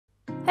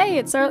Hey,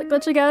 it's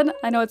StarlitGlitch again.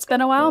 I know it's been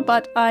a while,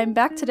 but I'm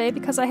back today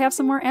because I have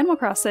some more Animal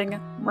Crossing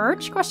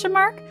merch,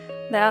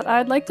 that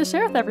I'd like to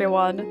share with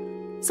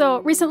everyone.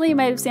 So recently, you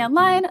might have seen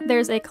online,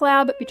 there's a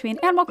collab between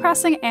Animal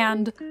Crossing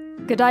and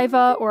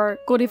Godiva, or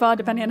Godiva,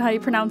 depending on how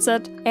you pronounce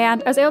it,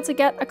 and I was able to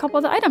get a couple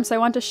of the items, so I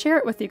want to share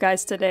it with you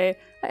guys today.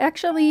 I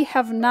actually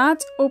have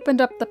not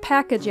opened up the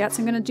package yet, so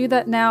I'm going to do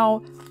that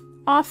now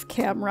off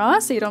camera,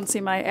 so you don't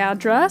see my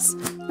address.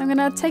 I'm going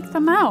to take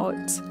them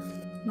out.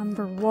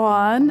 Number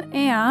 1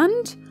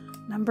 and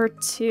number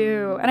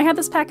 2. And I had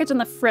this package in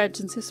the fridge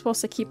since you're supposed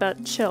to keep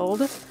it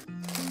chilled.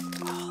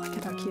 Oh, look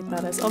at how cute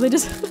that is. Oh, they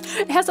just,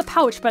 it has a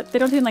pouch, but they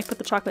don't even like put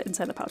the chocolate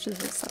inside the pouch. It's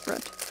just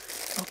separate.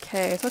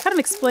 Okay, so I'll kind of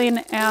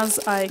explain as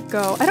I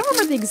go. I don't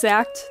remember the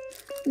exact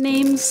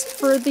names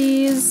for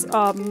these.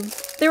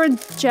 They were in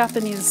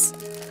Japanese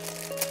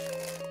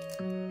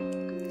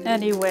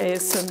anyway,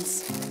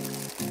 since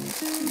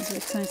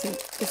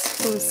it's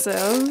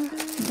exclusive.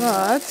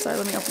 But, sorry,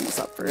 let me open this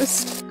up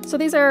first. So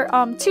these are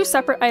 2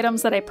 separate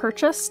items that I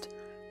purchased.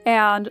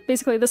 And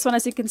basically this one,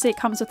 as you can see, it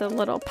comes with a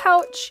little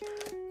pouch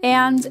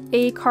and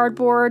a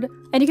cardboard.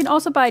 And you can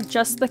also buy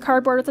just the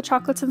cardboard with the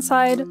chocolates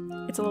inside.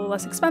 It's a little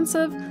less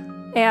expensive.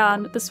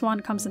 And this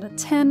one comes in a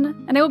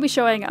tin. And I will be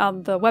showing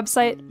on the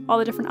website all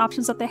the different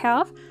options that they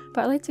have.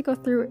 But I'd like to go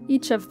through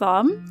each of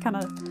them, kind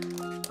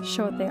of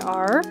show what they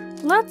are.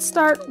 Let's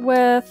start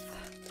with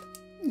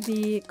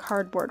the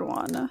cardboard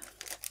one.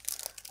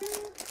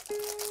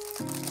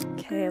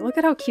 Okay, look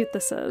at how cute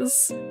this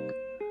is.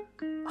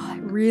 Oh, I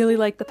really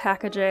like the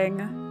packaging.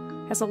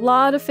 Has a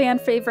lot of fan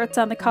favorites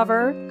on the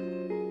cover.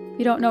 If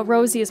you don't know,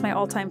 Rosie is my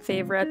all-time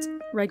favorite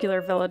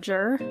regular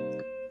villager.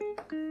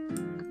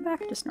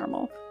 Back, just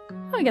normal.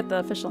 Oh, I get the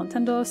official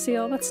Nintendo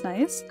seal. That's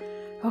nice.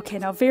 Okay,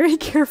 now very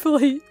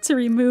carefully to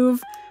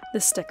remove the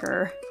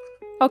sticker.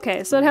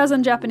 Okay, so it has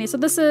in Japanese. So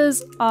this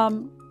is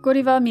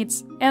Godiva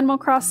meets Animal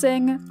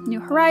Crossing, New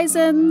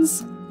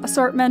Horizons,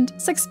 assortment,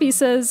 6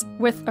 pieces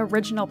with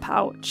original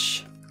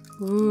pouch.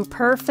 Ooh,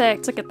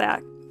 perfect. Look at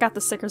that. Got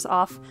the stickers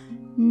off.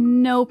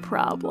 No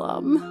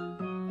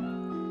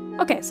problem.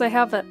 Okay, so I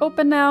have it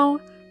open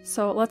now.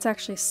 So let's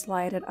actually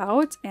slide it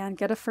out and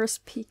get a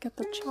first peek at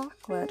the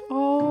chocolate.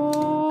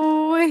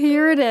 Oh,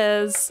 here it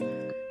is.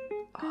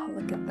 Oh,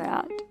 look at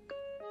that.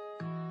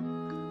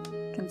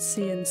 You can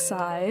see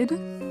inside.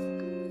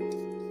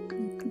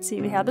 You can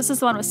see we have, this is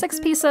the one with 6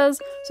 pieces.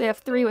 So you have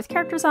 3 with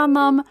characters on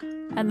them,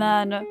 and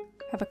then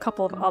have a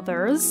couple of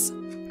others.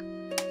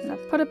 I'm gonna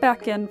put it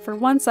back in for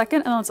 1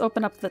 second, and let's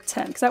open up the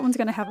tin, because that one's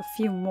gonna have a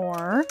few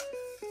more.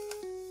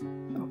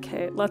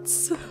 Okay,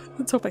 let's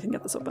hope I can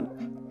get this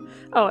open.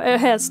 Oh, it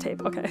has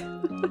tape, okay.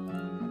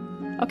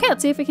 Okay,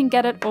 let's see if we can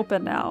get it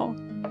open now.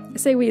 I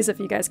say we as if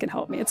you guys can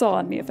help me. It's all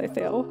on me if I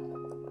fail.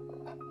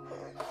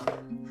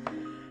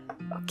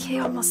 Okay,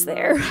 almost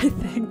there, I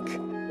think.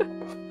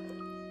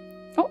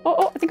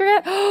 Oh, I think we're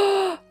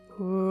at,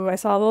 ooh, I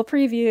saw a little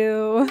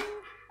preview.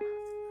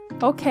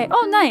 Okay,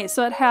 oh nice,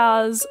 so it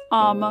has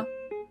a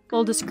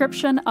little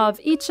description of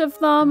each of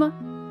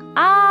them.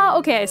 Ah,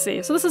 okay, I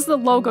see. So this is the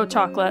logo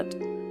chocolate,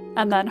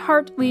 and then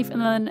heart, leaf,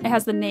 and then it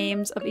has the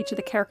names of each of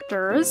the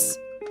characters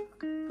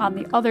on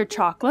the other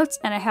chocolates,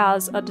 and it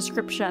has a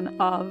description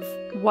of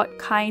what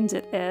kind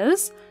it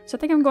is. So I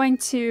think I'm going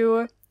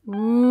to,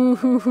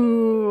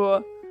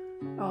 ooh,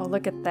 oh,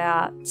 look at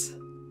that.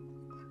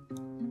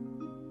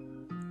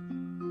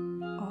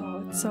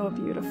 Oh, it's so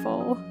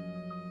beautiful.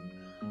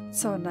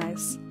 So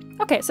nice.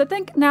 Okay, so I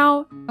think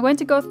now I'm going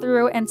to go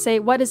through and say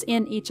what is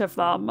in each of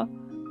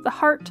them. The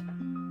heart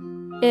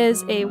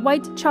is a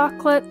white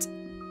chocolate.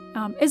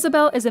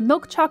 Isabel is a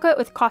milk chocolate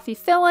with coffee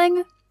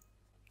filling.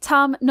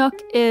 Tom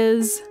Nook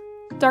is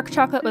dark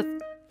chocolate with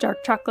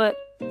dark chocolate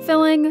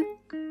filling.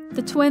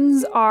 The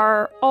twins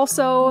are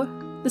also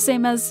the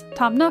same as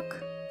Tom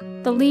Nook.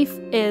 The leaf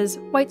is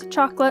white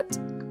chocolate.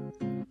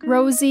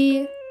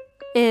 Rosie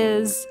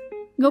is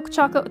milk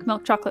chocolate with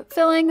milk chocolate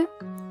filling.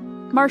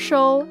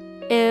 Marshall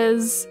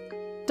is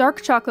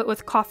dark chocolate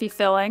with coffee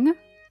filling,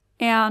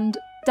 and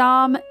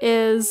Dom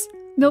is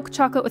milk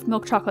chocolate with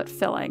milk chocolate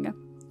filling.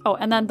 Oh,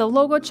 and then the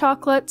logo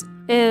chocolate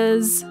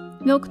is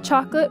milk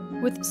chocolate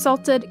with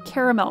salted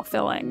caramel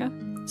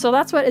filling. So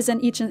that's what is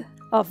in each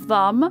of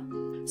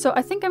them. So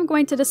I think I'm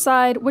going to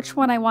decide which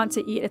one I want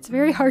to eat. It's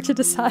very hard to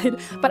decide,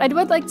 but I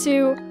would like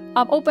to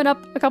open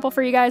up a couple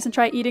for you guys and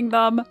try eating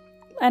them,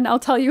 and I'll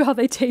tell you how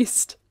they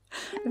taste.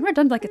 I've never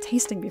done like a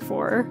tasting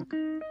before.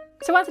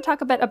 So I wanted to talk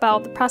a bit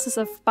about the process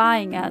of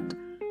buying it.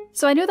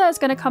 So I knew that it was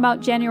going to come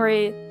out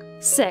January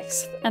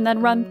 6th and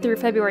then run through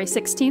February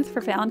 16th for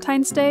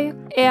Valentine's Day.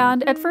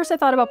 And at first I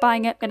thought about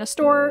buying it in a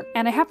store,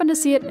 and I happened to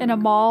see it in a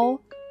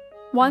mall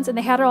once, and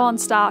they had it all in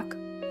stock,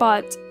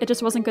 but it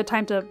just wasn't good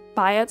time to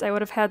buy it. I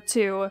would have had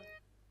to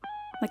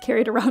like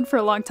carry it around for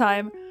a long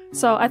time.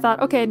 So I thought,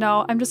 okay,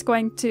 no, I'm just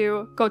going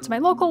to go to my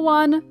local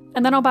one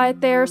and then I'll buy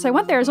it there. So I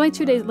went there. It was only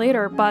 2 days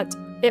later, but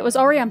it was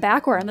already on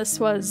back order, and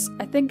this was,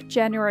 I think,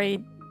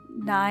 January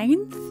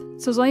 9th.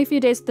 So it was only a few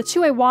days. The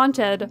 2 I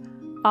wanted,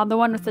 the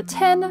one with the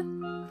tin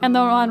and the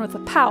one with the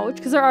pouch,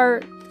 because there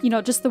are, you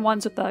know, just the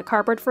ones with the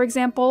cardboard, for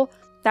example.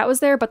 that was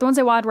there, but the ones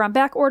I wanted were on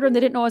back order and they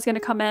didn't know I was going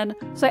to come in.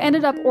 So I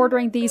ended up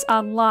ordering these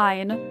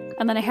online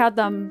and then I had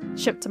them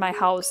shipped to my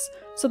house.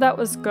 So that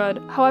was good.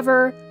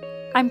 However,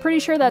 I'm pretty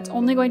sure that's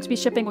only going to be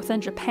shipping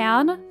within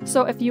Japan.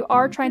 So if you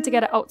are trying to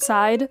get it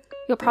outside,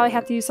 you'll probably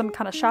have to use some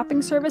kind of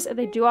shopping service if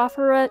they do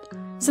offer it.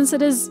 Since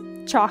it is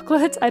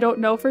chocolate, I don't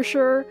know for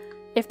sure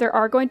if there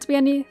are going to be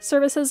any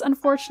services,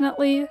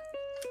 unfortunately.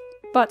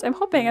 But I'm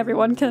hoping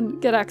everyone can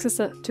get access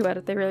to it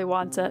if they really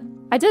want it.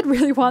 I did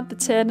really want the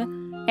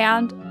tin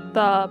and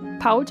the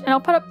pouch, and I'll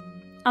put up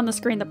on the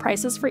screen the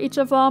prices for each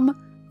of them.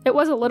 It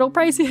was a little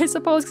pricey, I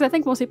suppose, because I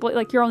think most people,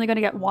 like, you're only going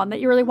to get one that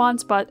you really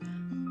want, but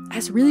I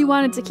just really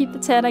wanted to keep the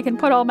tin. I can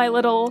put all my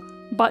little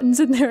buttons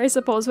in there, I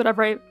suppose,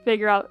 whenever I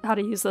figure out how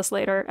to use this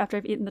later after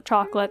I've eaten the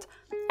chocolate.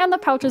 And the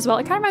pouch as well.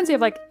 It kind of reminds me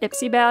of like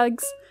Ipsy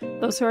bags,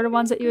 those sort of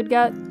ones that you would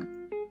get.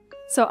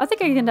 So I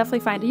think I can definitely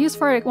find a use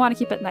for it. I want to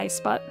keep it nice,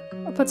 but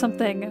I'll put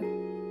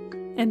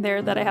something in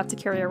there that I have to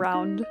carry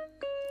around.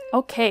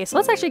 Okay, so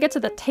let's actually get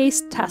to the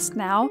taste test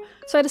now.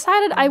 So I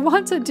decided I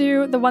want to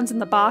do the ones in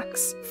the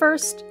box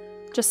first,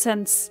 just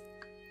since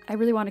I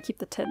really want to keep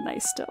the tin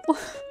nice still.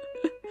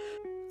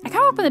 I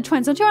kind of open the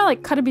twins. Don't you want to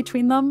like cut in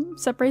between them?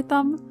 Separate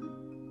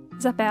them?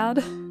 Is that bad?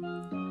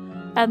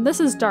 And this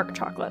is dark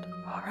chocolate.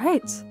 All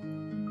right.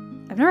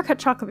 I've never cut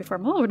chocolate before.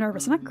 I'm a little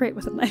nervous. I'm not great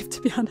with a knife,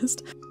 to be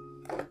honest.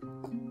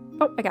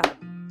 Oh, I got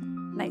it.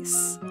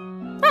 Nice.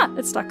 Ah,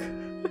 it's stuck.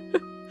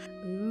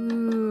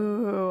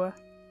 Ooh.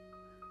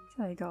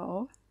 There you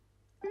go.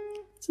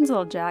 This one's a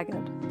little jagged,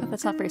 but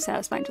that's not very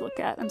satisfying to look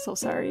at. I'm so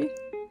sorry.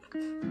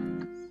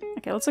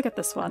 Okay, let's look at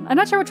this one. I'm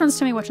not sure which one's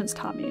Timmy, which one's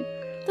Tommy.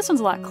 This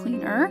one's a lot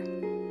cleaner.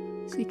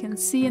 So you can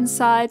see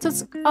inside. So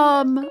it's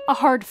a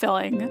hard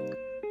filling,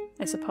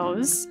 I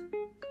suppose.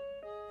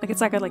 Like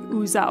it's not gonna like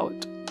ooze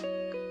out.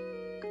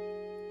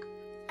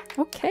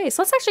 Okay,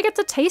 so let's actually get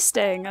to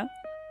tasting.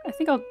 I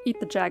think I'll eat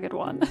the jagged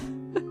one.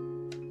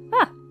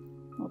 Ah,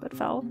 a little bit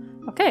fell.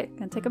 Okay,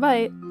 gonna take a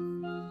bite.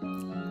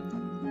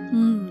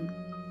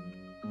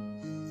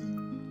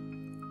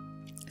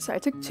 Sorry, I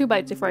took 2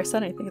 bites before I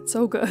said anything. It's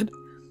so good.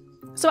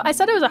 So I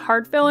said it was a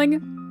hard filling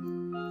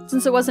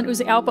since it wasn't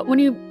oozing out, but when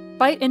you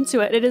bite into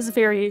it, it is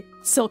very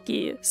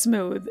silky,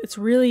 smooth. It's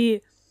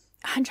really...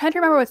 I'm trying to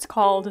remember what it's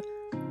called.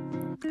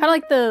 Kind of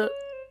like the...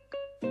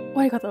 What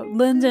do you call it? The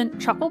Linden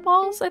truffle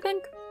balls, I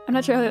think? I'm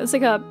not sure. It's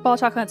like a ball of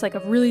chocolate. It's like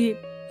a really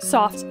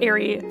soft,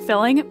 airy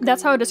filling.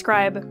 That's how I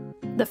describe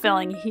the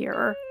filling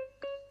here.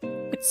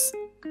 It's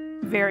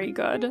very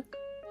good.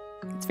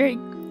 It's very...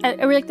 I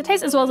really like the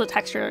taste as well as the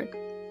texture.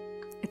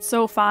 It's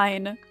so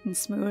fine and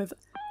smooth.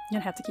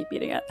 You're gonna have to keep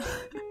eating it.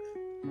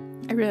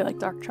 I really like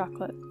dark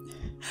chocolate.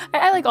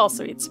 I like all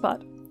sweets,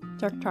 but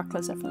dark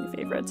chocolate is definitely a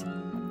favorite.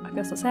 I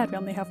guess so sad we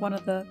only have one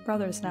of the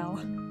brothers now.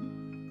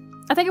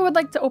 I think I would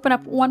like to open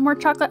up one more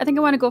chocolate. I think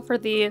I want to go for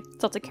the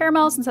salted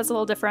caramel since that's a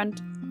little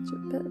different. It's a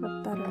bit of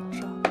a better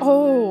chocolate.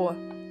 Oh!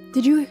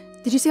 Did you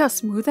see how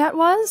smooth that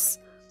was?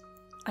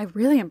 I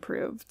really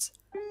improved.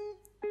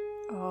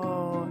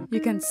 Oh,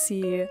 you can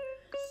see.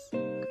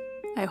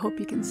 I hope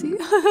you can see.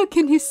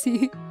 Can you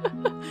see?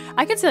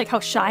 I can see like how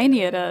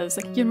shiny it is.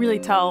 Like you can really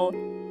tell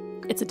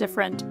it's a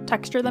different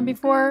texture than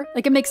before.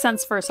 Like it makes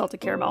sense for a salted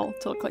caramel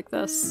to look like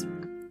this.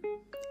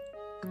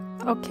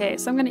 Okay,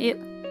 so I'm gonna eat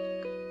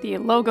the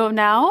logo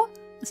now.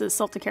 This is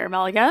salted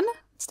caramel again.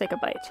 Let's take a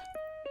bite.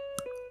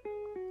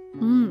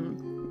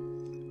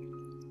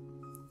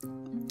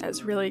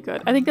 That's really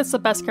good. I think it's the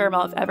best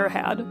caramel I've ever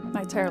had in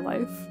my entire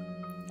life.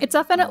 It's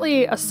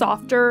definitely a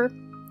softer,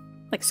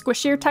 like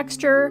squishier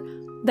texture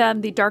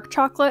than the dark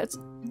chocolate,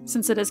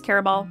 since it is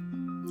caramel.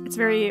 It's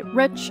very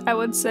rich, I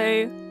would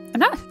say. I'm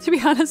not, to be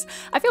honest,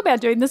 I feel bad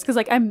doing this because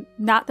like I'm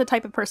not the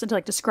type of person to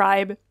like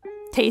describe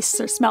tastes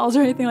or smells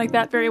or anything like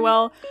that very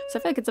well. So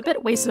I feel like it's a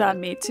bit wasted on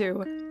me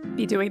to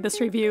be doing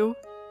this review.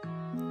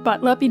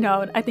 But let me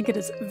know, I think it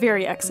is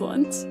very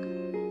excellent.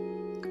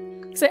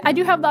 So I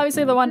do have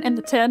obviously the one in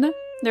the tin.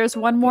 There's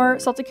one more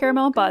salted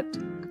caramel, but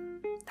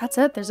that's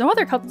it. There's no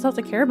other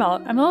salted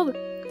caramel. I'm a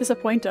little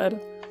disappointed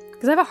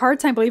because I have a hard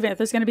time believing that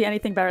there's going to be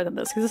anything better than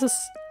this because this is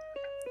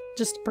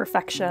just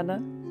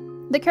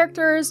perfection. The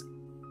characters,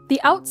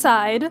 the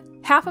outside,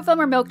 half of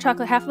them are milk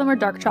chocolate, half of them are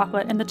dark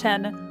chocolate in the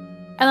tin.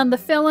 And then the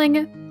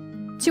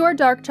filling, 2 are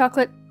dark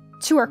chocolate,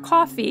 2 are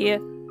coffee,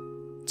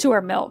 2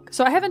 are milk.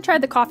 So I haven't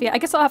tried the coffee yet. I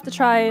guess I'll have to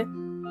try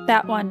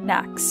that one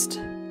next.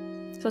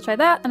 So I'll try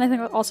that, and I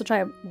think I'll also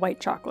try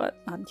white chocolate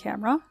on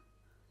camera.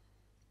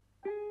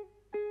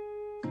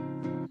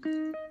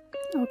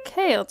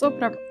 Okay, let's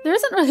open up. There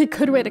isn't really a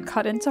good way to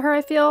cut into her,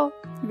 I feel.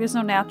 Like there's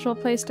no natural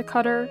place to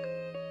cut her.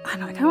 I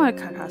don't know, I kind of want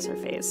to cut across her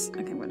face.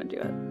 Okay, I'm gonna do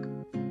it.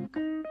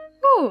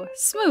 Ooh,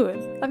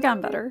 smooth. I've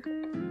gotten better.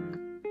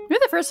 Maybe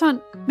the first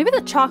one, maybe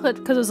the chocolate,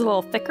 because it was a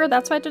little thicker,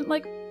 that's why I didn't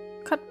like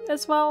cut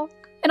as well.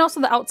 And also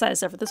the outside is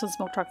different. This one's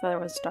milk chocolate, the other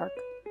one's dark.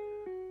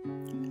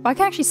 Oh, I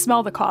can actually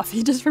smell the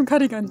coffee just from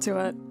cutting into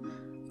it.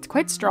 It's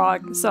quite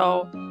strong,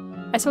 so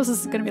I suppose this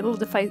is going to be a little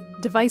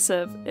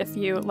divisive if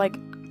you like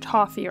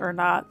toffee or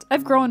not.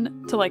 I've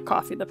grown to like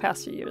coffee the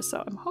past few years,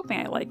 so I'm hoping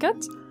I like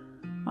it.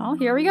 Well,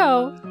 here we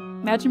go.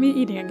 Imagine me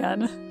eating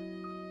again.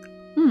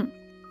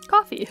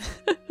 Coffee.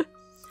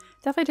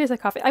 Definitely tastes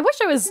like coffee. I wish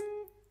I was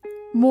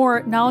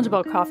more knowledgeable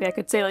about coffee. I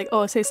could say like,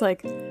 oh, it tastes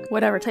like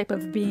whatever type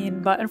of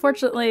bean, but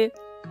unfortunately,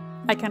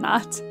 I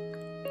cannot.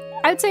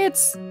 I'd say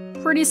it's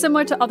pretty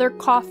similar to other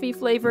coffee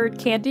flavored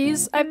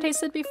candies I've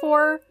tasted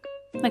before,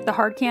 like the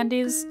hard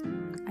candies.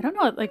 I don't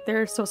know, like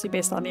they're supposed to be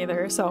based on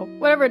either, so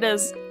whatever it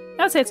is,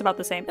 I would say it's about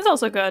the same. It's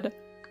also good.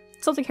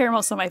 Salted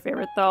caramel is still my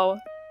favorite though.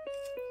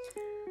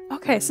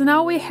 Okay, so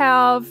now we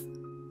have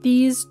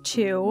these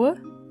two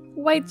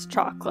white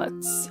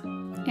chocolates.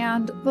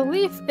 And the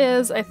leaf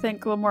is, I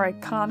think, a little more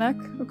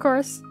iconic, of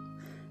course.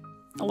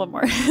 A little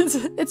more.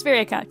 It's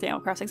very iconic to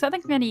Animal Crossing, so I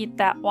think I'm gonna eat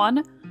that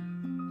one.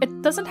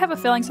 It doesn't have a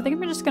filling, so I think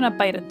I'm just gonna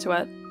bite into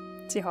it.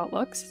 See how it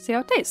looks, see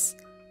how it tastes.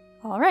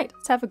 Alright,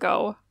 let's have a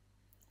go.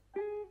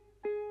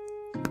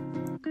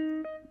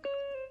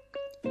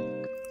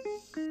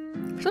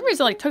 For some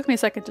reason, it took me a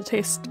second to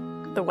taste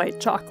the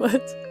white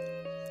chocolate.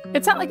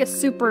 It's not like a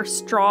super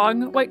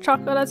strong white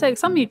chocolate, I'd say.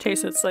 Some of you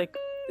taste it's like,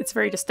 it's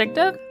very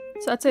distinctive.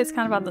 So I'd say it's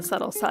kind of on the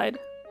subtle side.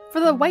 For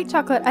the white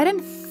chocolate, I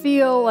didn't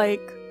feel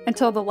like,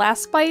 until the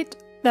last bite,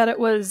 that it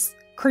was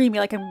creamy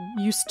like I'm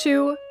used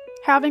to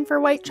having for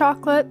white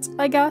chocolate,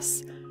 I guess.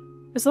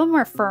 It was a little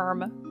more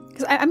firm.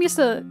 Because I'm used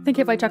to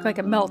thinking of white chocolate like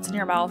it melts in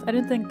your mouth. I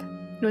didn't think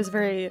it was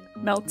very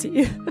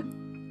melty.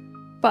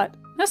 But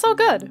it's all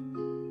good.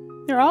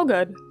 They're all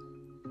good.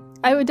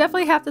 I would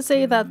definitely have to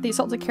say that the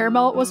salted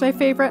caramel was my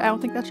favorite. I don't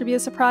think that should be a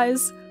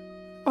surprise.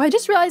 Oh, I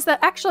just realized that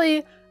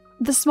actually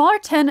the smaller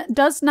tin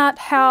does not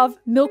have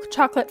milk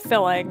chocolate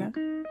filling,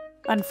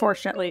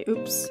 unfortunately.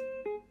 Oops.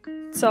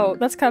 So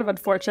that's kind of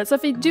unfortunate. So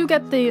if you do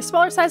get the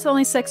smaller size,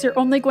 only 6, you're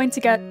only going to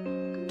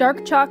get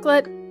dark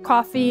chocolate,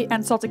 coffee,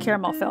 and salted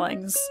caramel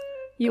fillings.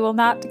 You will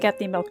not get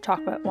the milk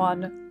chocolate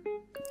one.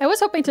 I was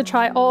hoping to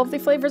try all of the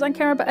flavors on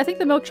camera, but I think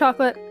the milk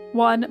chocolate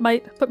one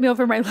might put me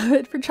over my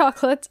limit for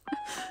chocolate.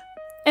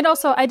 And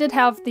also, I did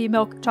have the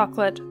milk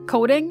chocolate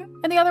coating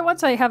in the other one,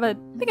 so I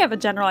think I have a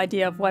general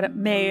idea of what it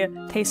may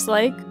taste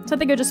like. So I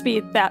think it would just be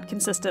that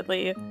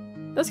consistently.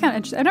 That's kind of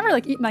interesting. I've never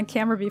like eaten on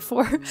camera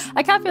before.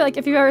 I kind of feel like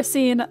if you've ever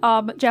seen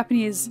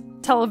Japanese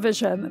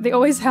television, they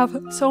always have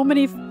so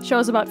many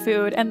shows about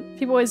food, and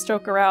people always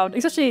joke around,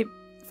 especially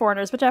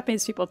foreigners, but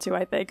Japanese people too,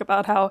 I think,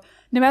 about how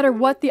no matter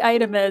what the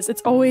item is,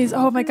 it's always,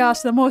 oh my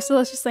gosh, the most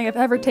delicious thing I've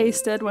ever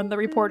tasted when the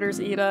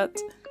reporters eat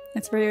it.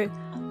 It's very,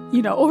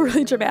 you know,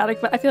 overly dramatic,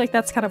 but I feel like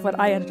that's kind of what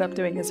I ended up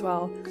doing as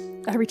well.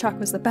 Every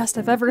chocolate was the best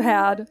I've ever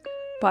had,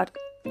 but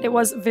it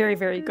was very,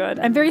 very good.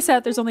 I'm very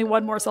sad there's only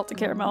one more salted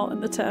caramel in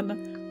the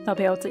tin I'll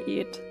be able to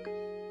eat.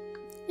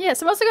 Yeah,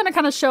 so I'm also going to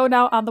kind of show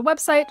now on the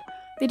website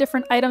the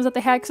different items that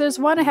they had, because there's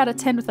one I had a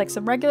tin with like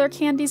some regular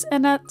candies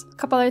in it, a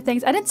couple other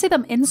things. I didn't see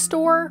them in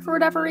store for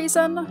whatever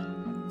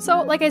reason.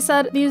 So like I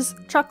said, these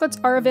chocolates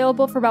are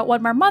available for about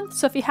 1 more month,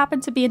 so if you happen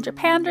to be in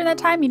Japan during that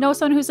time, you know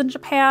someone who's in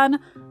Japan,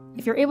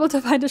 if you're able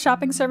to find a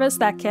shopping service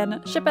that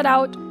can ship it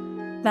out,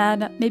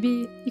 then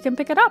maybe you can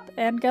pick it up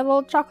and get a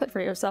little chocolate for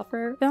yourself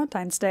for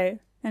Valentine's Day.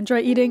 Enjoy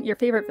eating your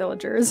favorite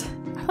villagers.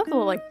 I love the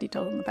little like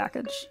details in the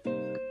package.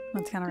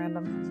 That's kind of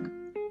random.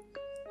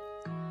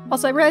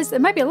 Also, I realized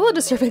it might be a little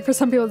disturbing for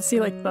some people to see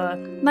like the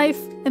knife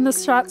in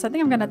this shot, so I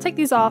think I'm gonna take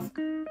these off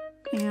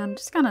and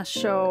just gonna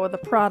show the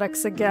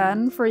products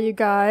again for you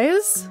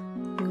guys.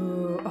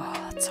 Ooh,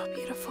 oh, it's so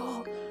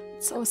beautiful.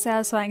 It's so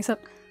satisfying,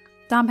 except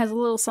Dom has a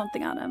little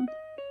something on him.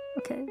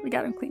 Okay, we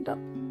got him cleaned up.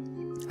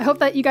 I hope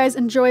that you guys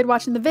enjoyed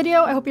watching the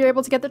video. I hope you're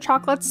able to get the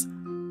chocolates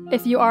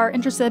if you are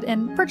interested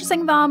in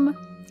purchasing them.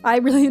 I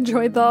really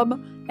enjoyed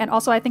them. And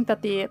also I think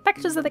that the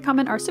packages that they come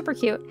in are super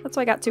cute. That's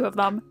why I got 2 of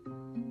them.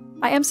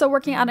 I am still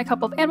working on a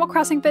couple of Animal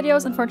Crossing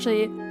videos.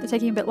 Unfortunately, they're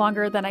taking a bit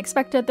longer than I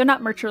expected. They're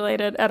not merch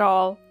related at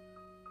all.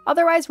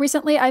 Otherwise,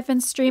 recently I've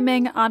been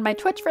streaming on my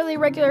Twitch fairly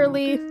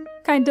regularly,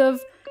 kind of,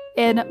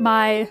 in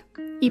my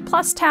E+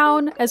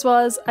 town, as well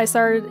as I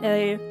started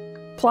a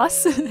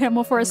Plus,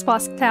 Animal Forest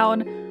Plus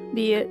town,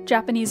 the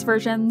Japanese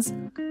versions,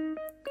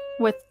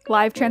 with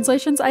live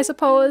translations, I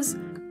suppose.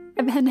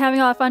 I've been having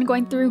a lot of fun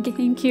going through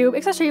GameCube,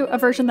 especially a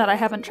version that I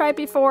haven't tried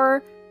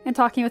before, and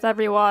talking with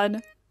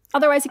everyone.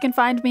 Otherwise, you can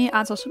find me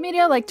on social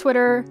media like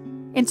Twitter,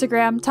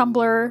 Instagram,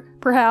 Tumblr,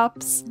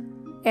 perhaps,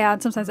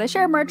 and sometimes I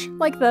share merch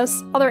like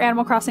this, other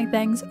Animal Crossing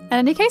things. In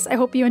any case, I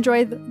hope you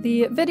enjoyed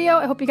the video.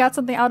 I hope you got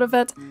something out of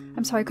it.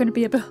 I'm sorry I couldn't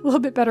be a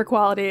little bit better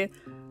quality,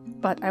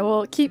 but I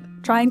will keep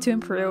trying to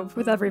improve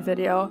with every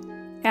video.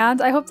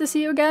 And I hope to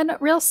see you again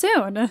real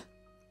soon.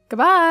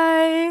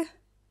 Goodbye!